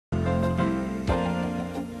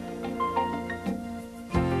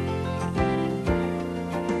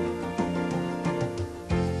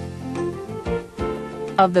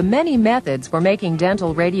Of the many methods for making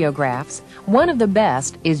dental radiographs, one of the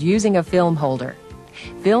best is using a film holder.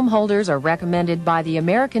 Film holders are recommended by the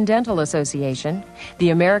American Dental Association,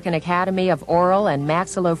 the American Academy of Oral and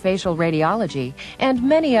Maxillofacial Radiology, and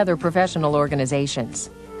many other professional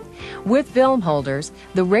organizations. With film holders,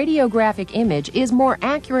 the radiographic image is more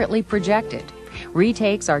accurately projected.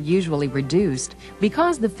 Retakes are usually reduced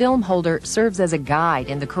because the film holder serves as a guide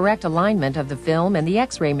in the correct alignment of the film and the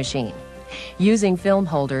X-ray machine. Using film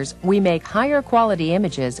holders, we make higher quality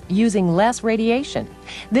images using less radiation.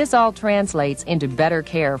 This all translates into better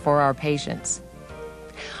care for our patients.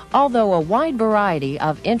 Although a wide variety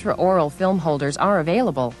of intraoral film holders are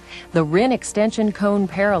available, the RIN extension cone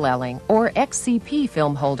paralleling, or XCP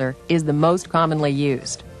film holder, is the most commonly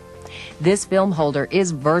used. This film holder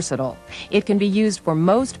is versatile. It can be used for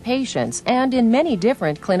most patients and in many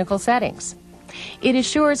different clinical settings. It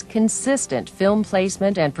assures consistent film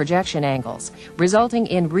placement and projection angles, resulting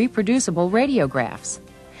in reproducible radiographs.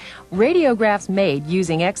 Radiographs made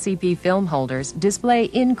using XCP film holders display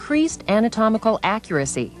increased anatomical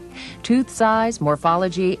accuracy. Tooth size,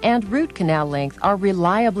 morphology, and root canal length are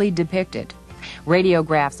reliably depicted.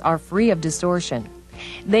 Radiographs are free of distortion.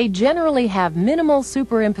 They generally have minimal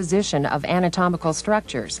superimposition of anatomical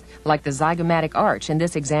structures, like the zygomatic arch in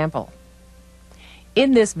this example.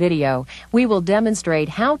 In this video, we will demonstrate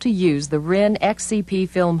how to use the RIN XCP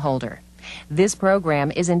film holder. This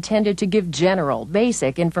program is intended to give general,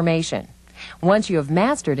 basic information. Once you have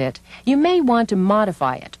mastered it, you may want to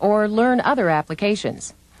modify it or learn other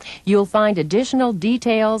applications. You'll find additional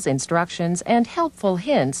details, instructions, and helpful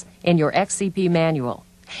hints in your XCP manual.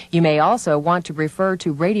 You may also want to refer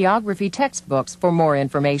to radiography textbooks for more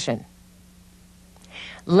information.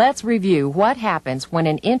 Let's review what happens when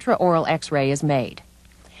an intraoral X-ray is made.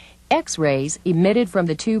 X-rays emitted from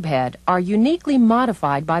the tube head are uniquely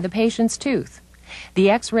modified by the patient's tooth.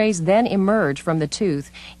 The X-rays then emerge from the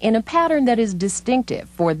tooth in a pattern that is distinctive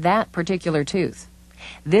for that particular tooth.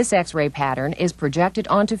 This X-ray pattern is projected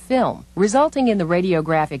onto film, resulting in the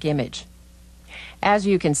radiographic image. As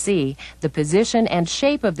you can see, the position and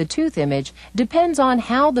shape of the tooth image depends on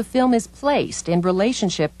how the film is placed in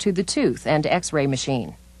relationship to the tooth and X-ray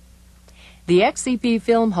machine. The XCP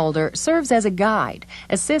film holder serves as a guide,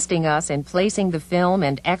 assisting us in placing the film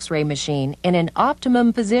and X-ray machine in an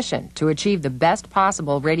optimum position to achieve the best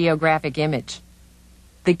possible radiographic image.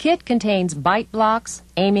 The kit contains bite blocks,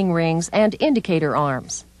 aiming rings, and indicator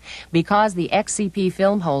arms. Because the XCP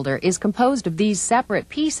film holder is composed of these separate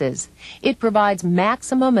pieces, it provides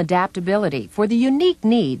maximum adaptability for the unique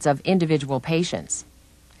needs of individual patients.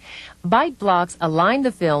 Bite blocks align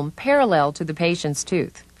the film parallel to the patient's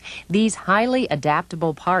tooth. These highly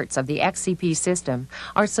adaptable parts of the XCP system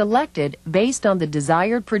are selected based on the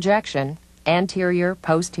desired projection, anterior,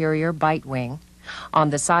 posterior bite wing, on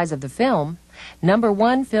the size of the film, number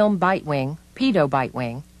 1 film bite wing, pedo bite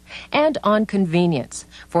wing, and on convenience,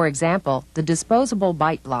 for example, the disposable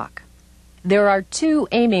bite block. There are 2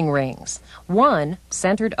 aiming rings. One,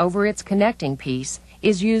 centered over its connecting piece,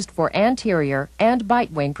 is used for anterior and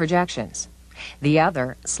bite wing projections. The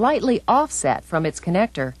other, slightly offset from its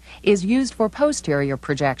connector, is used for posterior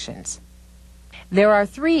projections. There are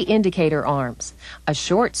 3 indicator arms: a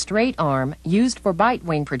short straight arm used for bite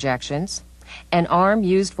wing projections, an arm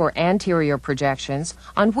used for anterior projections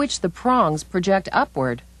on which the prongs project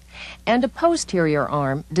upward, and a posterior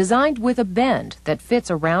arm designed with a bend that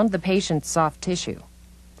fits around the patient's soft tissue.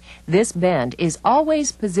 This bend is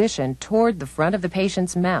always positioned toward the front of the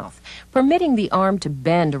patient's mouth, permitting the arm to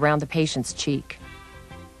bend around the patient's cheek.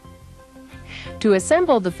 To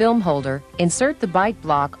assemble the film holder, insert the bite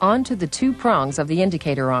block onto the 2 prongs of the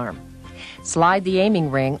indicator arm. Slide the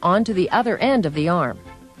aiming ring onto the other end of the arm.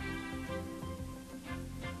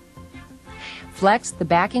 Flex the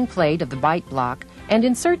backing plate of the bite block and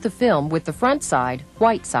insert the film with the front side,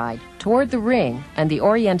 white side, toward the ring and the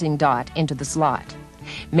orienting dot into the slot.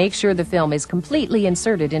 Make sure the film is completely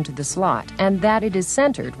inserted into the slot and that it is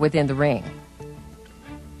centered within the ring.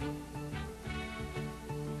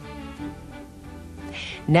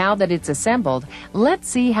 Now that it's assembled, let's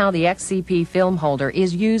see how the XCP film holder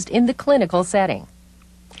is used in the clinical setting.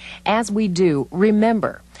 As we do,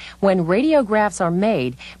 remember, when radiographs are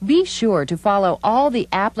made, be sure to follow all the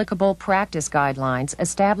applicable practice guidelines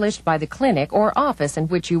established by the clinic or office in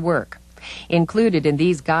which you work. Included in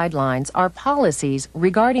these guidelines are policies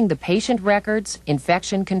regarding the patient records,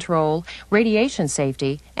 infection control, radiation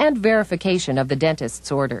safety, and verification of the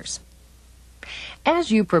dentist's orders.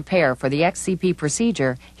 As you prepare for the XCP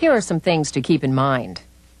procedure, here are some things to keep in mind.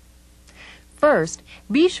 First,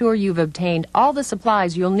 be sure you've obtained all the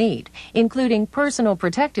supplies you'll need, including personal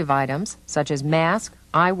protective items such as mask,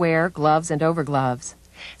 eyewear, gloves and overgloves,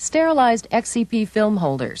 sterilized Xcp film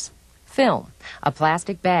holders, film, a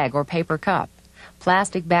plastic bag or paper cup,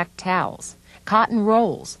 plastic-backed towels, cotton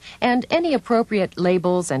rolls, and any appropriate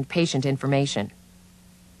labels and patient information.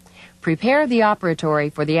 Prepare the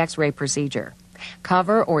operatory for the X-ray procedure.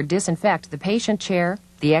 Cover or disinfect the patient chair,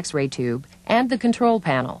 the X-ray tube, and the control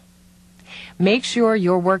panel. Make sure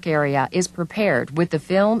your work area is prepared with the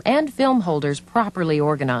film and film holders properly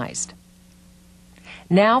organized.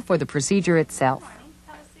 Now for the procedure itself. Good morning.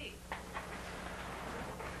 Have a seat.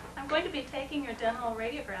 I'm going to be taking your dental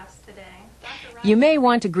radiographs today. You may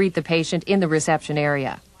want to greet the patient in the reception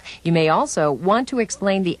area. You may also want to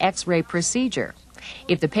explain the X-ray procedure.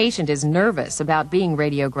 If the patient is nervous about being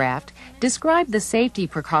radiographed, describe the safety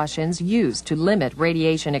precautions used to limit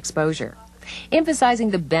radiation exposure,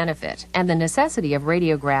 emphasizing the benefit and the necessity of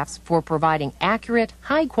radiographs for providing accurate,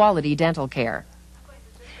 high-quality dental care.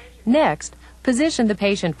 Next, position the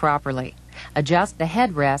patient properly. Adjust the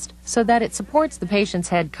headrest so that it supports the patient's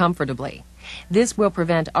head comfortably. This will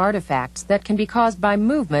prevent artifacts that can be caused by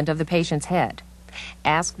movement of the patient's head.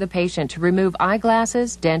 Ask the patient to remove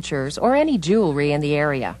eyeglasses, dentures, or any jewelry in the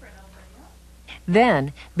area.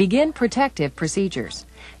 Then, begin protective procedures.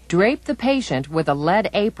 Drape the patient with a lead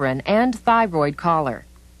apron and thyroid collar.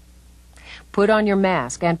 Put on your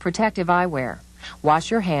mask and protective eyewear.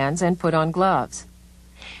 Wash your hands and put on gloves.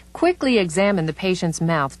 Quickly examine the patient's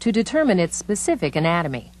mouth to determine its specific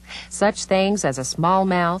anatomy. Such things as a small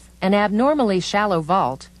mouth, an abnormally shallow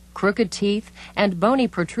vault, crooked teeth, and bony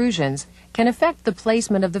protrusions can affect the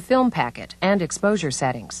placement of the film packet and exposure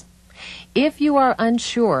settings. If you are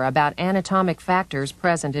unsure about anatomic factors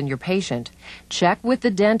present in your patient, check with the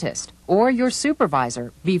dentist or your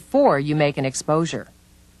supervisor before you make an exposure.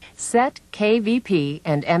 Set KVP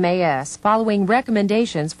and MAS following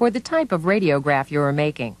recommendations for the type of radiograph you are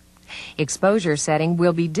making. Exposure setting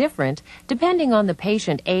will be different depending on the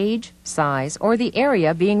patient age, size, or the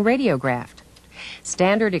area being radiographed.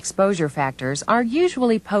 Standard exposure factors are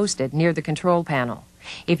usually posted near the control panel.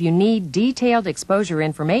 If you need detailed exposure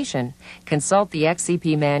information, consult the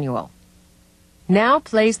Xcp manual. Now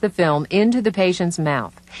place the film into the patient's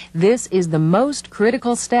mouth. This is the most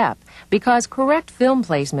critical step because correct film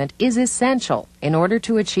placement is essential in order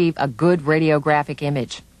to achieve a good radiographic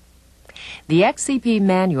image. The Xcp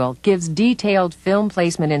manual gives detailed film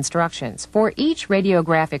placement instructions for each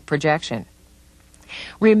radiographic projection.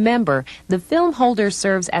 Remember, the film holder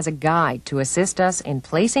serves as a guide to assist us in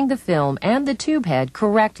placing the film and the tube head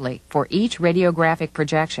correctly for each radiographic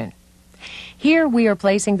projection. Here we are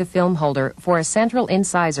placing the film holder for a central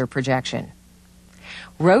incisor projection.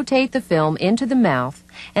 Rotate the film into the mouth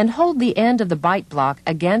and hold the end of the bite block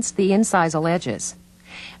against the incisal edges.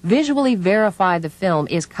 Visually verify the film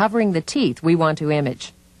is covering the teeth we want to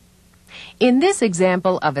image. In this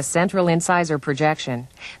example of a central incisor projection,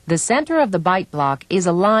 the center of the bite block is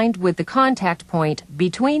aligned with the contact point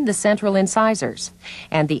between the central incisors,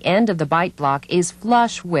 and the end of the bite block is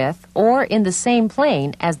flush with or in the same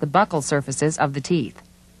plane as the buccal surfaces of the teeth.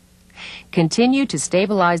 Continue to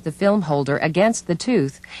stabilize the film holder against the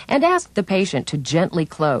tooth and ask the patient to gently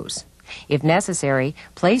close. If necessary,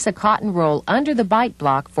 place a cotton roll under the bite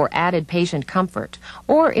block for added patient comfort,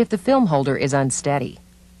 or if the film holder is unsteady.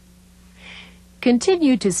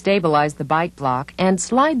 Continue to stabilize the bite block and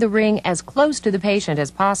slide the ring as close to the patient as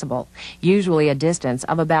possible, usually a distance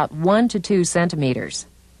of about 1 to 2 centimeters.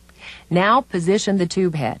 Now position the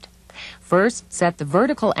tube head. First, set the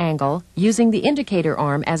vertical angle using the indicator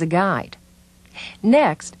arm as a guide.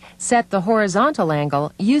 Next, set the horizontal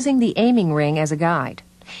angle using the aiming ring as a guide.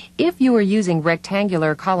 If you are using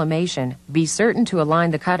rectangular collimation, be certain to align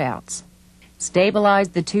the cutouts. Stabilize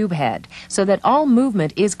the tube head so that all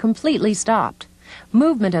movement is completely stopped.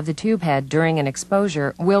 Movement of the tube head during an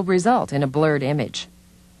exposure will result in a blurred image.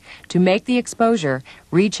 To make the exposure,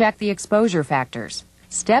 recheck the exposure factors.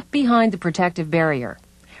 Step behind the protective barrier.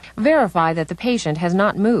 Verify that the patient has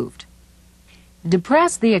not moved.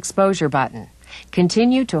 Depress the exposure button.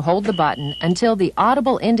 Continue to hold the button until the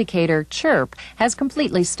audible indicator chirp has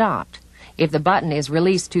completely stopped. If the button is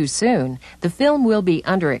released too soon, the film will be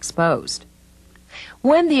underexposed.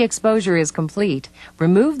 When the exposure is complete,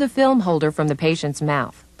 remove the film holder from the patient's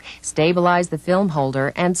mouth. Stabilize the film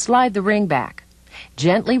holder and slide the ring back.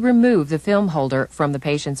 Gently remove the film holder from the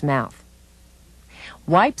patient's mouth.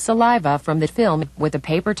 Wipe saliva from the film with a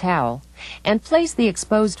paper towel and place the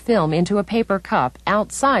exposed film into a paper cup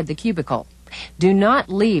outside the cubicle. Do not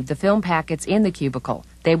leave the film packets in the cubicle.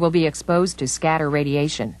 They will be exposed to scatter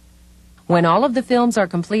radiation. When all of the films are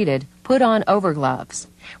completed, put on overgloves.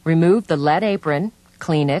 Remove the lead apron,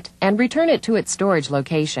 clean it, and return it to its storage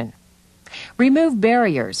location. Remove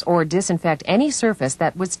barriers or disinfect any surface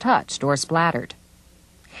that was touched or splattered.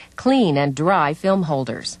 Clean and dry film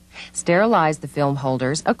holders. Sterilize the film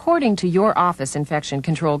holders according to your office infection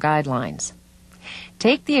control guidelines.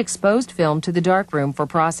 Take the exposed film to the darkroom for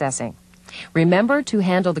processing. Remember to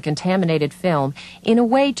handle the contaminated film in a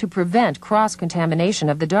way to prevent cross-contamination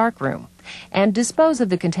of the darkroom, and dispose of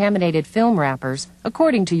the contaminated film wrappers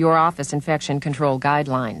according to your office infection control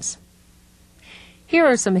guidelines. Here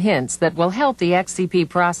are some hints that will help the XCP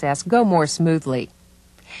process go more smoothly.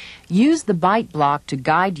 Use the bite block to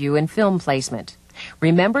guide you in film placement.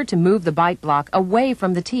 Remember to move the bite block away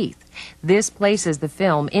from the teeth. This places the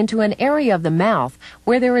film into an area of the mouth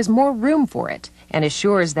where there is more room for it and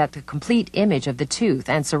assures that the complete image of the tooth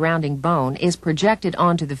and surrounding bone is projected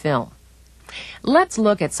onto the film. Let's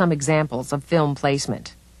look at some examples of film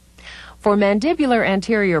placement. For mandibular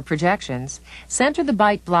anterior projections, center the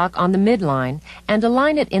bite block on the midline and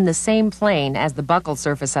align it in the same plane as the buccal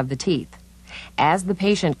surface of the teeth. As the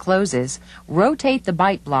patient closes, rotate the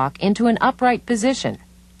bite block into an upright position.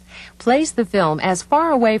 Place the film as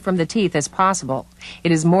far away from the teeth as possible.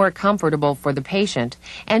 It is more comfortable for the patient,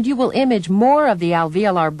 and you will image more of the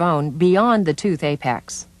alveolar bone beyond the tooth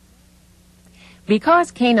apex.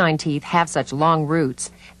 Because canine teeth have such long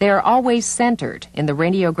roots, they are always centered in the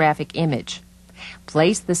radiographic image.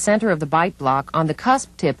 Place the center of the bite block on the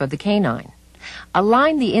cusp tip of the canine.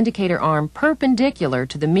 Align the indicator arm perpendicular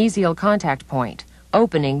to the mesial contact point,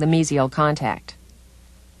 opening the mesial contact.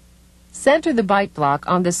 Center the bite block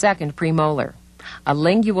on the second premolar. A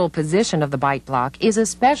lingual position of the bite block is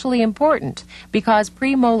especially important because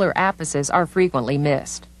premolar apices are frequently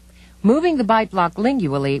missed. Moving the bite block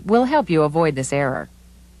lingually will help you avoid this error.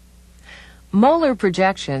 Molar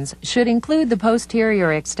projections should include the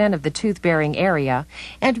posterior extent of the tooth-bearing area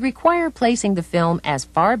and require placing the film as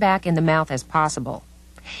far back in the mouth as possible.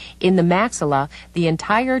 In the maxilla, the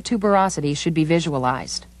entire tuberosity should be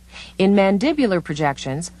visualized. In mandibular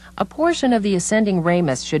projections, a portion of the ascending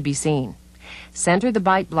ramus should be seen. Center the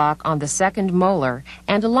bite block on the second molar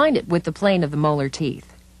and align it with the plane of the molar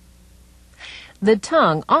teeth. The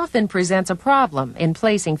tongue often presents a problem in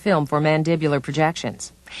placing film for mandibular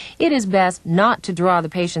projections. It is best not to draw the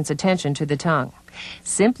patient's attention to the tongue.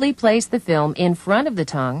 Simply place the film in front of the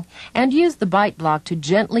tongue and use the bite block to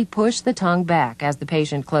gently push the tongue back as the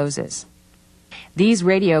patient closes. These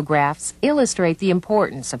radiographs illustrate the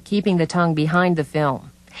importance of keeping the tongue behind the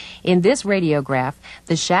film. In this radiograph,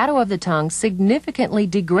 the shadow of the tongue significantly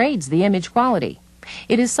degrades the image quality.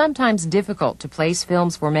 It is sometimes difficult to place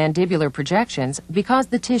films for mandibular projections because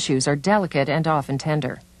the tissues are delicate and often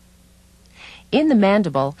tender. In the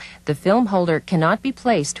mandible, the film holder cannot be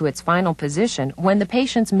placed to its final position when the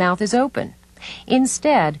patient's mouth is open.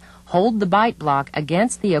 Instead, hold the bite block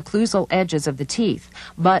against the occlusal edges of the teeth,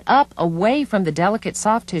 but up away from the delicate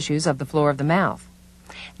soft tissues of the floor of the mouth.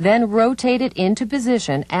 Then rotate it into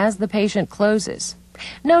position as the patient closes.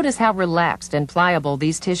 Notice how relaxed and pliable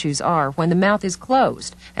these tissues are when the mouth is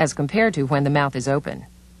closed as compared to when the mouth is open.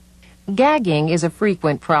 Gagging is a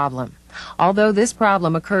frequent problem. Although this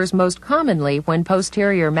problem occurs most commonly when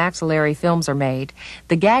posterior maxillary films are made,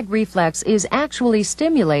 the gag reflex is actually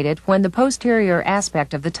stimulated when the posterior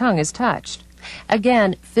aspect of the tongue is touched.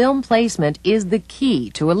 Again, film placement is the key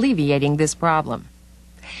to alleviating this problem.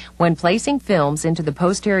 When placing films into the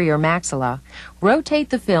posterior maxilla, rotate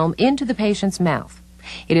the film into the patient's mouth.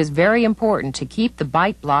 It is very important to keep the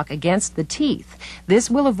bite block against the teeth. This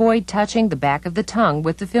will avoid touching the back of the tongue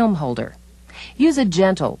with the film holder. Use a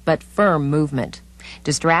gentle but firm movement.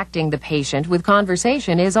 Distracting the patient with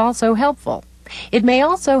conversation is also helpful. It may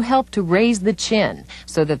also help to raise the chin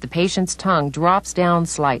so that the patient's tongue drops down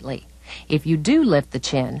slightly. If you do lift the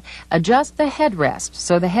chin, adjust the headrest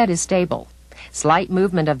so the head is stable. Slight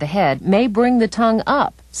movement of the head may bring the tongue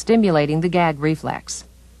up, stimulating the gag reflex.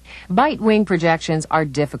 Bite wing projections are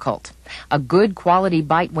difficult. A good quality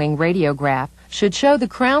bite wing radiograph should show the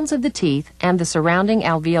crowns of the teeth and the surrounding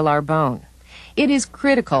alveolar bone. It is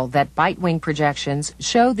critical that bite wing projections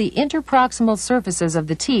show the interproximal surfaces of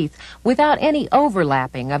the teeth without any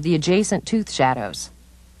overlapping of the adjacent tooth shadows.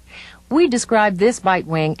 We describe this bite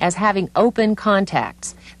wing as having open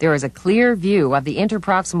contacts. There is a clear view of the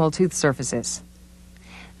interproximal tooth surfaces.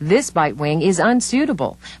 This bite wing is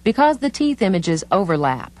unsuitable because the teeth images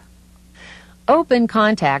overlap. Open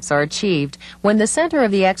contacts are achieved when the center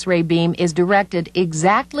of the X-ray beam is directed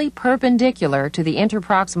exactly perpendicular to the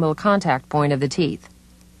interproximal contact point of the teeth.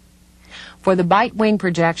 For the bite wing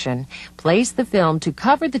projection, place the film to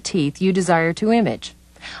cover the teeth you desire to image.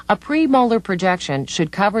 A premolar projection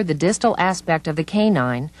should cover the distal aspect of the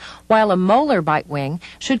canine, while a molar bite wing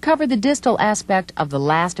should cover the distal aspect of the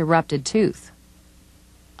last erupted tooth.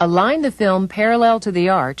 Align the film parallel to the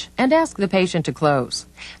arch and ask the patient to close.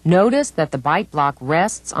 Notice that the bite block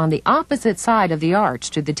rests on the opposite side of the arch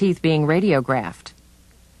to the teeth being radiographed.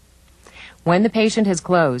 When the patient has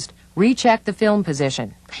closed, recheck the film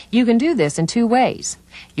position. You can do this in two ways.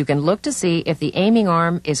 You can look to see if the aiming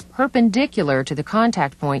arm is perpendicular to the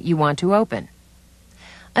contact point you want to open.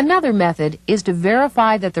 Another method is to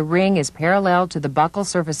verify that the ring is parallel to the buccal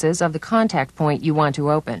surfaces of the contact point you want to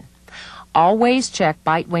open. Always check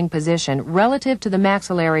bite wing position relative to the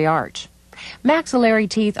maxillary arch. Maxillary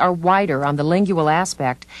teeth are wider on the lingual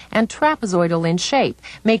aspect and trapezoidal in shape,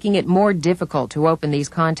 making it more difficult to open these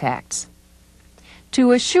contacts.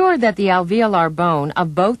 To assure that the alveolar bone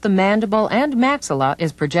of both the mandible and maxilla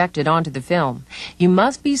is projected onto the film, you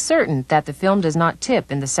must be certain that the film does not tip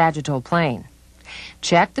in the sagittal plane.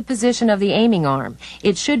 Check the position of the aiming arm.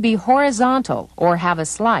 It should be horizontal or have a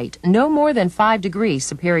slight, no more than 5 degrees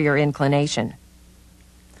superior inclination.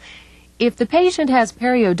 If the patient has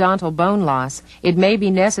periodontal bone loss, it may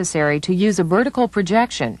be necessary to use a vertical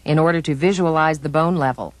projection in order to visualize the bone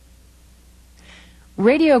level.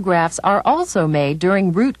 Radiographs are also made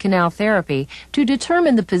during root canal therapy to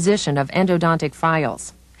determine the position of endodontic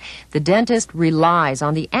files. The dentist relies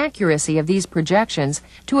on the accuracy of these projections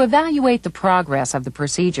to evaluate the progress of the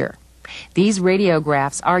procedure. These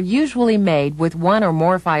radiographs are usually made with one or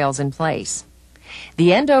more files in place.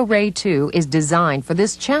 The Endo-Ray 2 is designed for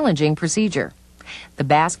this challenging procedure. The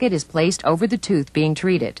basket is placed over the tooth being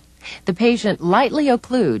treated. The patient lightly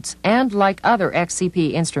occludes, and like other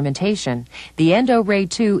XCP instrumentation, the Endo-Ray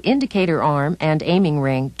 2 indicator arm and aiming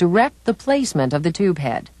ring direct the placement of the tube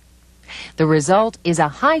head. The result is a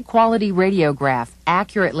high-quality radiograph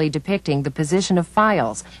accurately depicting the position of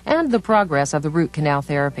files and the progress of the root canal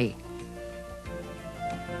therapy.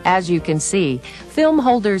 As you can see, film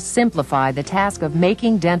holders simplify the task of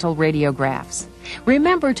making dental radiographs.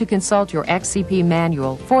 Remember to consult your XCP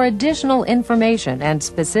manual for additional information and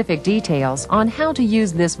specific details on how to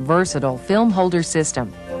use this versatile film holder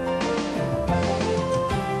system.